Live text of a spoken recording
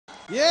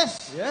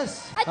Yes!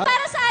 Yes! At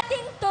para sa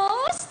ating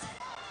toast,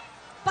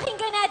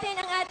 pakinggan natin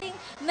ang ating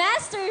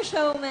Master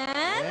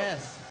Showman.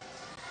 Yes!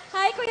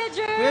 Hi, Kuya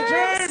Germs! Kuya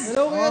Germs!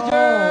 Hello, Kuya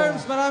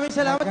Germs! Maraming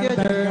salamat, Kuya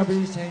Magandang Germs! gabi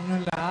sa inyo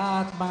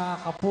lahat, mga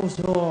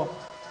kapuso.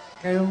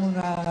 Kayong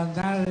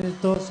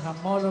narito sa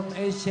Mall of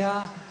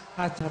Asia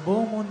at sa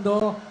buong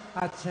mundo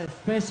at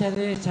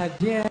especially sa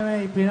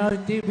GMA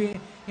Pinoy TV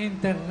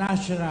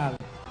International.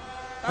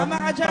 Tama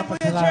ka dyan,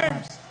 Kuya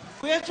Germs!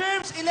 Kuya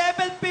Germs,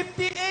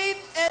 11:58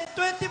 and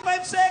 25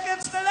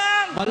 seconds na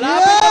lang!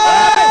 Malapit na ba?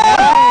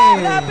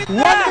 Malapit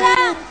na! 1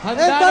 minute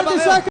Handa and na ba 30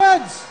 kayo?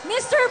 seconds!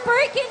 Mr.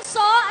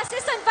 Perkinso,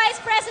 Assistant Vice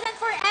President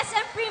for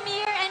SM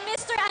Premier, and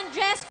Mr.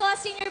 Andresco,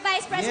 Senior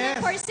Vice President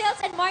Yes. for Sales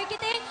and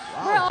Marketing.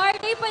 Where are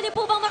they? Pwede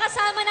po bang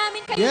makasama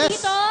namin kayo Yes.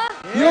 dito?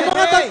 Yung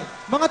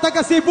mga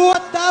taga Cebu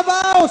at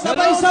Davao,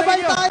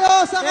 sabay-sabay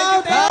tayo sa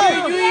countdown! Happy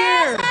New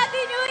Year! Yes!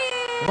 Happy New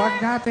Year! Huwag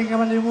natin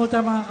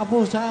kamalimutan, mga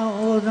kapuso,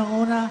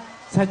 unang-una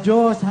sa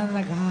Diyos ang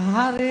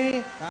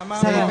naghahari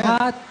sa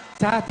lahat,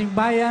 sa ating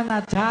bayan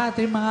at sa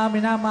ating mga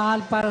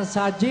minamahal para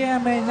sa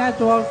GMA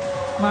Network,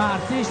 mga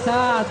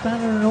artista at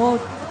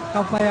nanonood,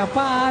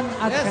 kapayapaan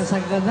at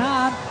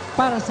kasaganaan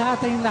para sa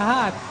ating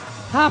lahat.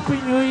 Happy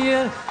New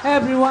Year,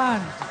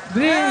 everyone!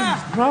 Dreams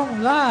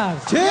from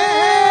love!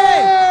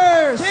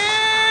 Cheers!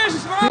 Cheers!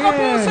 Mga Cheers!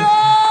 kapuso!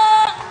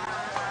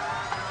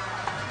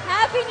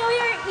 Happy New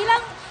Year!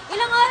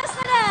 Ilang oras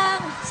na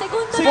lang?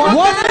 Segundo na 1 lang.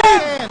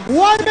 minute! 1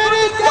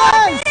 minute,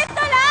 guys! Minute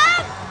na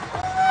lang!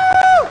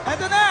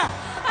 Ito na!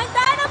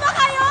 Handa na ba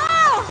kayo?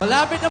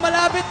 Malapit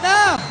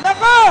na!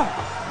 Nako!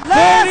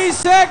 30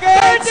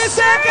 seconds! 30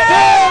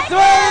 seconds!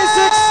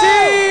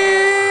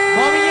 2016!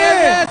 Mommy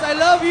Nieves, I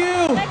love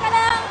you! Teka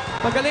lang.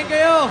 Magaling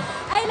kayo!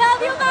 I love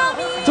you,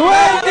 Mommy!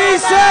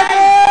 20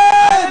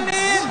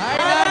 seconds! Ay,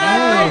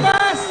 nanay!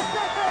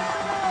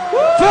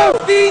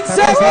 15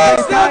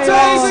 seconds na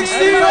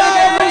 2016! Mga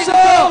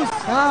kapuso!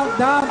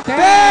 Countdown,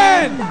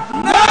 10,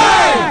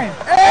 9,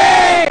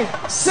 8,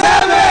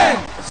 7,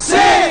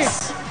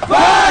 6,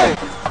 5,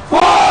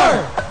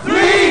 4,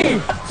 3,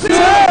 2, 1!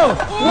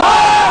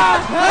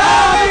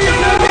 Happy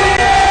New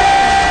Year!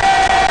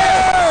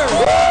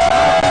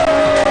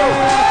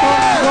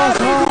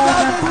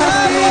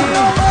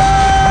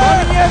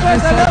 Mommy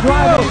Nieves, I love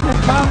you!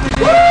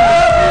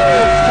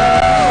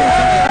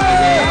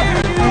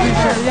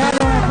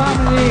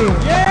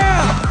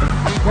 Yeah!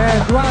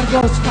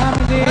 Eduardo's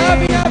family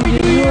Happy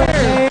New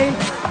Year!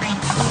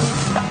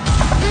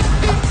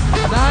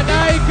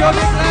 Nanay,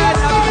 Gomez Land,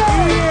 Happy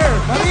New Year!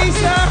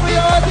 Marisa,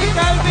 Kuya Odi,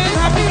 Calvin,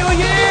 Happy New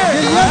Year!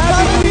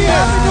 Happy New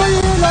Year!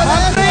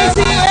 Ang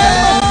Tracy,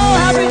 Elmo,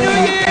 Happy New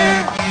Year!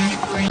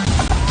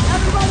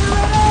 Happy New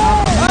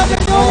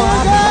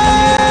Year,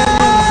 guys!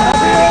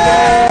 Happy New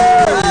Year!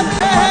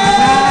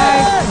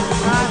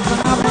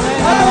 Happy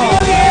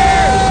New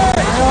Year!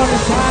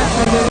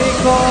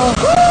 Federico,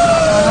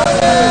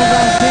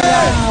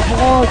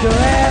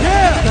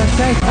 Joel,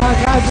 Francesca,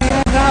 Gabi,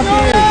 and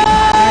Rafi,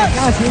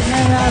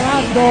 Casimena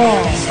Arando,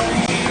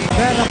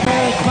 Vera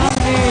Pérez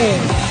Family,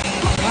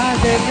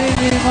 Madre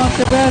Lili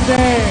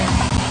Monteverde.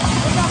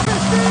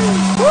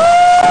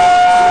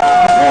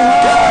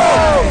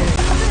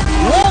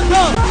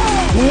 Welcome!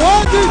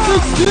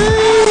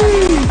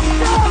 2016!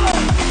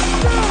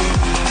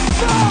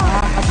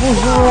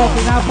 Kapuso,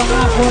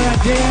 pinapangako ng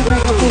GMA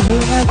Kapuso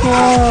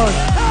Network.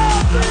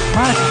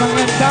 Mas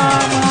maganda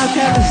ang mga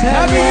teleserye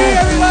Happy New Year,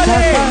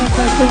 everybody!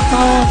 sa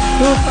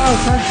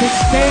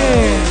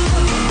 2016.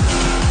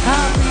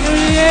 Happy New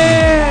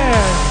Year!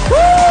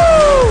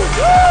 Woo!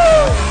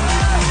 Woo!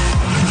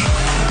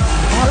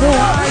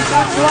 Mabuhay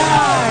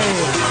Tanduay!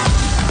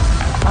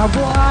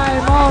 Mabuhay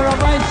Mauro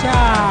Baisha!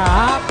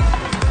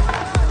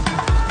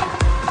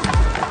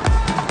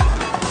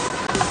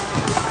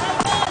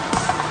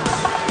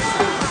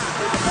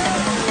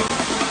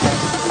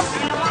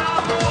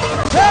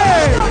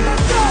 Hey!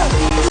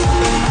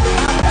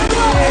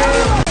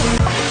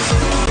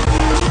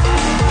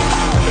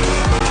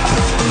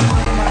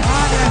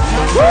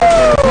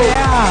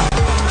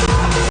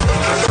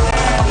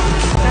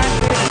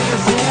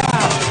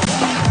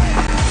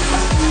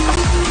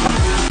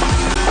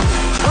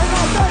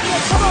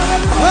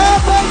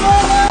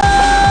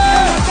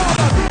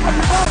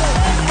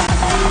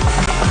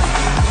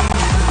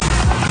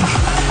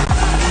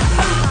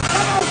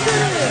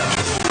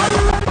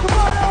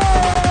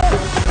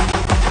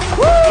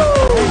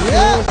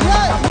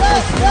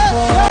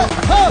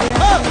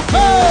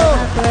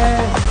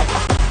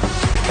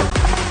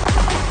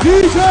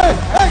 DJ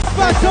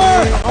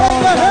X-Factor in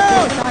the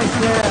house!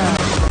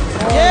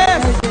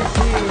 Yes!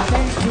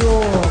 Thank you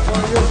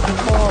for your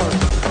support.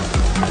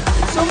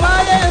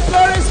 Sumaya and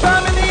Flores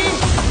family,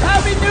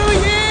 Happy New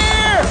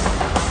Year!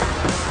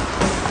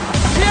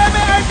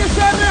 GMA Artist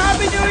Center,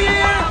 Happy New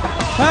Year!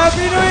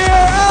 Happy New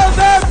Year,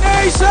 LDF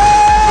Nation!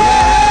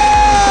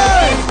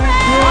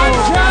 I'm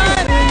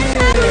John!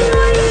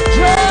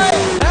 Joy!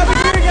 Happy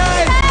New Year,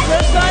 guys!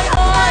 First time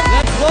on!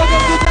 Let's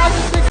welcome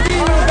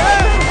 2016!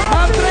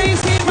 Ma'am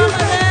Tracy, Ma'am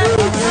Annette,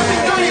 Happy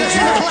New Year!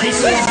 Happy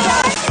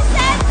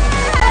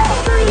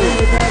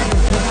New Year!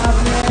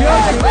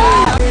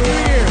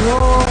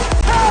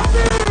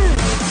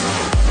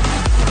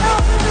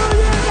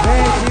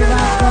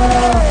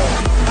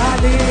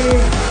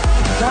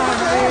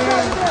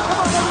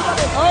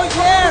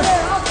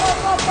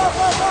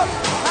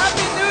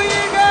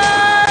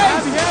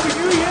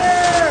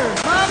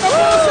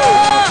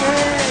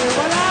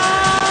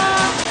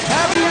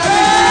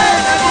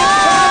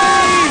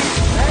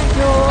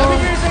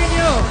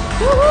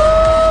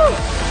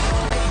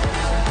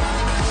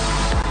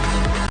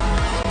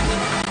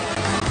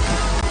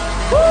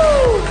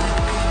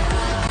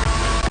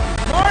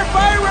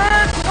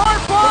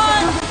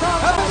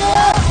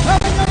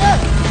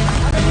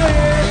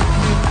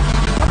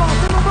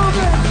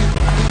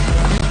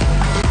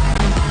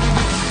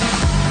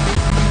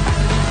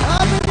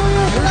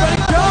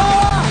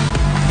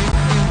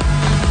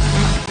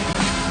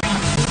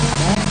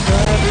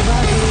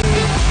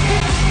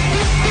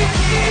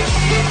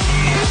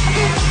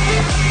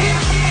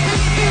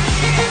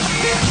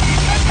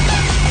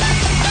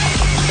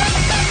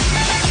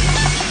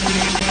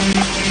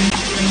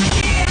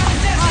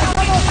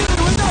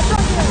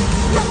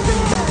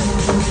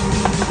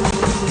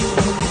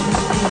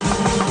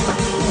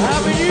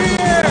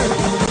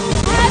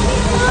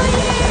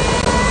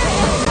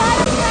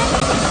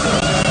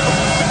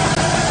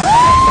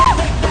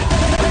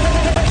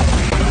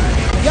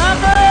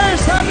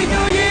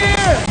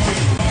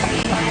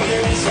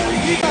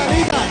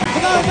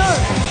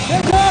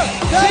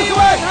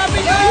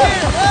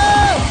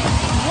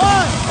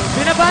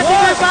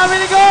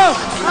 family ko!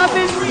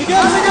 Happy New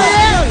Year!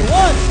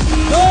 One,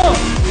 two,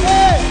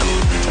 three.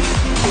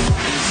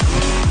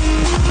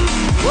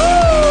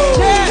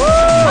 Check!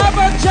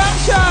 Habang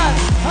junction!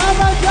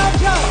 Habang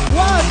junction.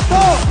 One,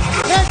 two.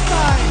 Next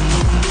time.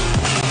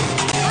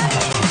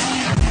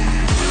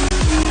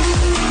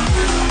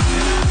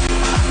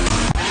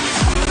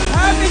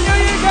 Happy New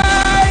Year,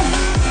 guys!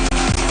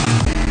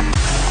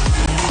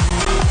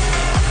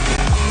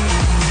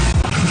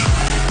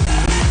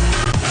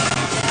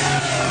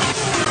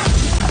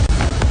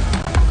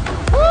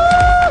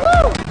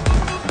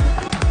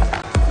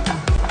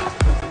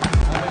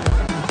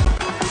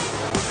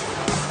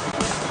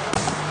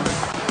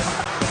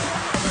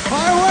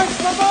 Fireworks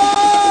for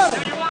more.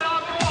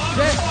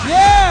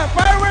 Yeah!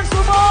 Fireworks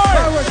for more!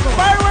 Fireworks for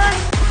more.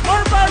 Fireworks!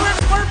 More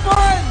fireworks, more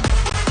fun!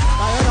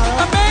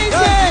 Tayo.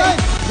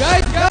 Amazing!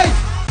 Guys.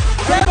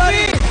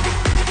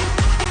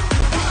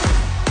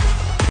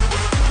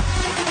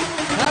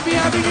 Happy!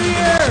 Happy New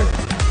Year!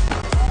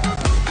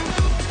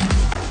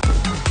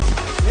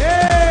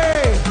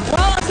 Yay!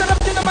 Wow, ang sarap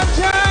din naman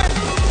dyan!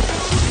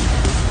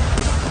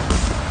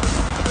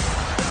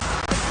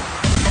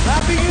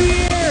 Happy New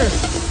Year!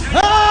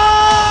 Yeah!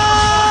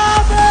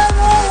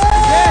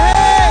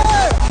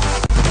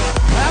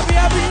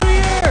 Happy New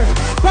Year!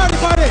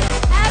 Party.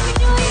 Happy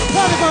New Year!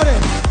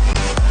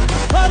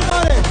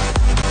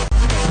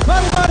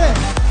 Party.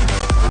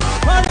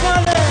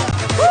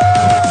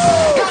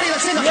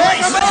 Yeah,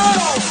 come on!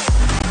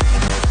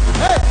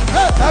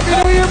 Happy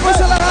New Year po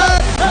sa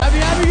lahat! Happy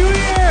New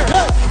Year!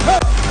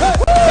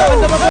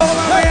 Maganda pa po ako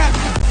mamaya.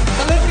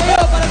 Talit kayo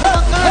para sa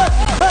pangkat.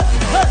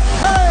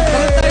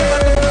 Talit tayo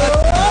para sa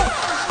pangkat.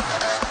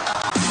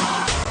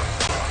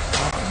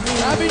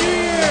 Happy New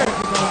Year!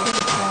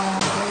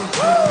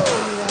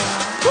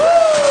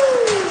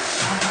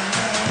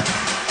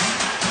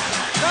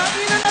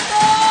 Happy na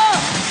to!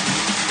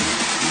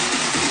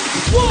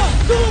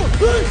 1, 2,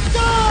 3,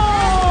 go!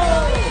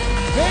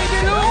 Baby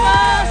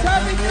Lucas!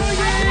 Happy New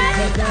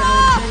Year!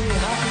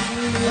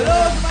 Hello,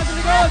 sa mga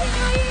likod!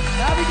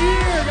 Happy New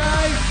Year,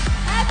 guys!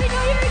 Happy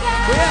New Year,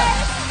 guys! Kuya!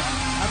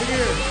 Happy New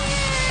Year!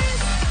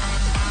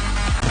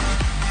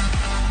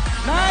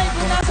 Nay,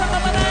 kung nasa ka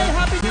man ay,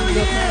 Happy New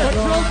Year!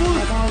 Control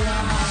booth!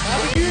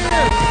 Happy New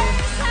Year!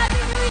 Happy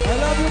New Year! I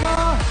love you,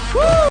 Ma!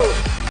 Woo!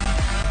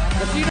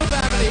 Casino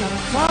family!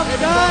 Mom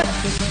and Dad!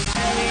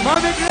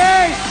 Mom and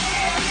Grace!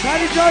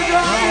 Daddy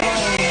Jojo!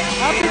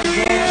 Happy New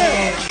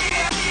Year!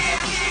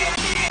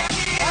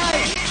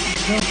 Ay!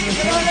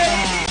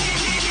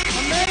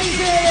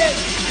 Amazing!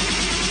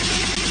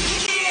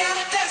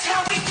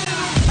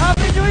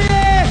 Happy New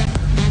Year!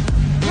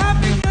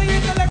 Happy New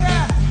Year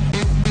talaga!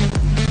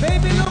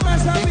 Baby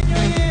Lucas, Happy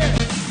New Year!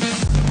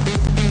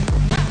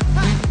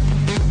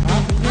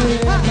 Happy New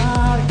Year,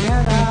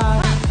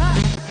 Marquera.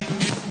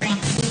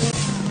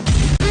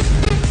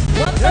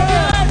 Once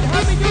again!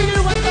 Happy New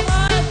Year once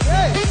again!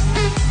 Hey!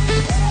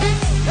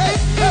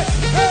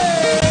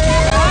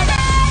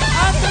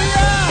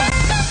 Andrea!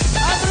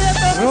 Andrea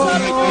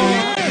Torres, Happy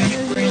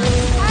New Year!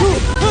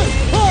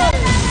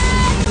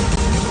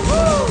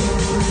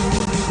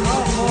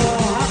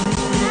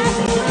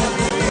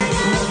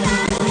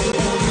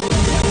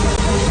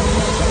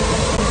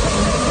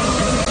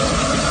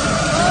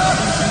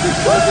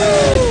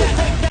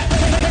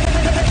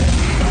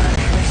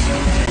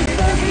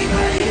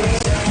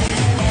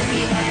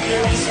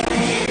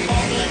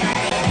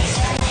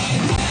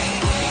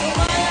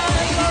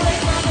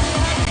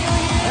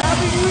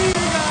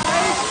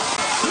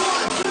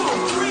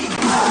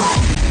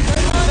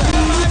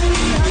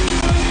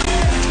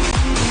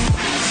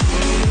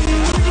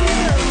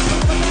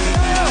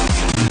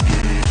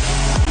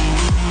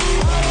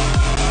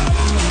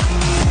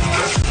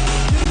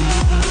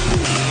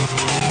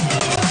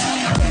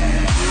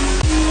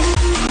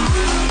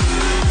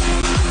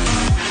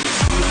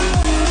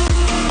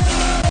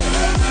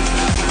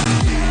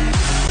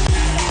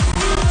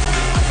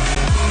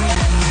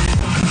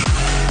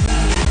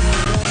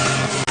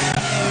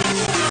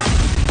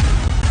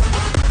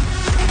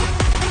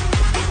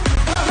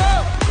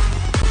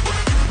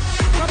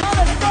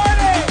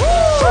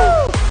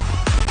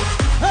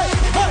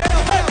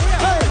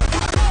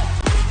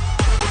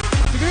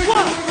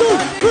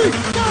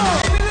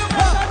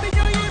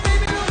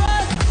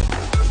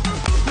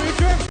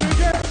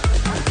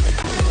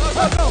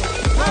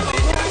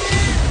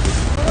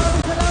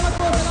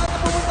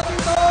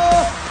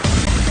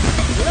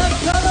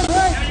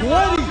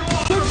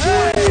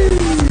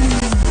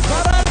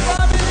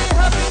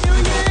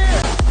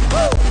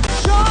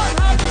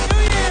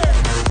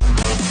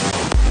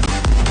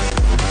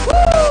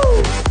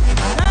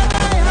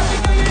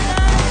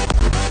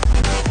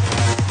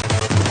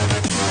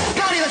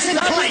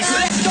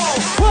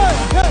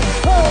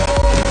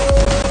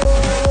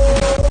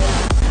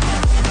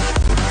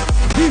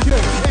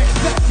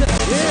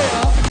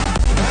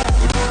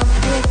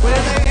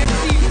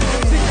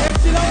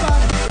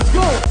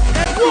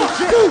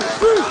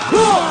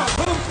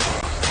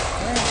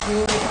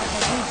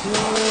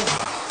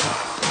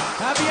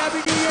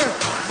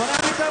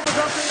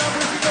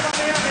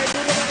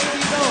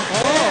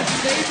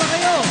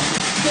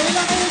 Stay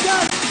lang kayo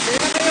dyan. Stay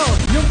lang kayo.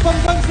 Yung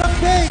pangbansang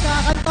day,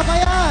 kakanta pa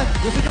yan.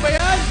 Gusto niyo ba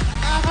yan?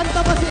 Kakanta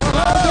pa si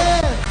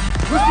Alden.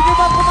 Gusto niyo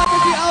ba kumanta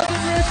si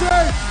Alden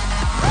Richards?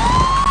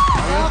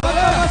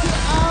 Kakanta pa si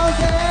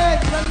Alden.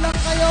 Yan lang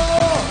kayo.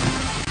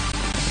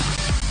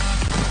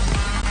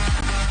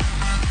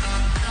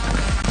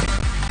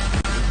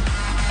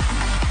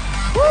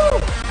 Woo!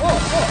 Oh,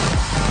 oh.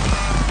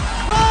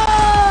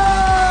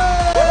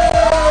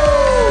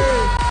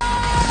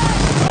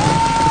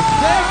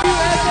 Thank you,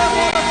 SM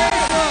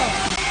Motivation.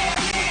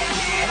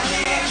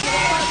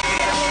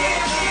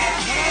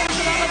 Maraming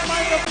salamat,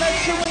 Marco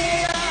Fletcher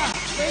Manila.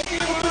 Thank you.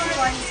 Ito si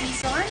One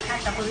Season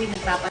at ako rin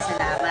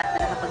nagpapasalamat na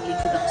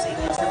nakapaglingkod ako sa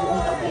inyo sa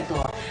buong taong ito.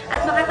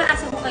 At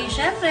makakaasa po kayo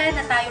syempre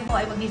na tayo po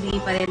ay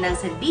magbibigay pa rin ng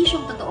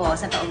serbisyong totoo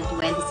sa taong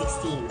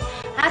 2016.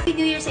 Happy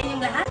New Year sa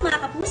inyong lahat mga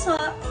kapuso!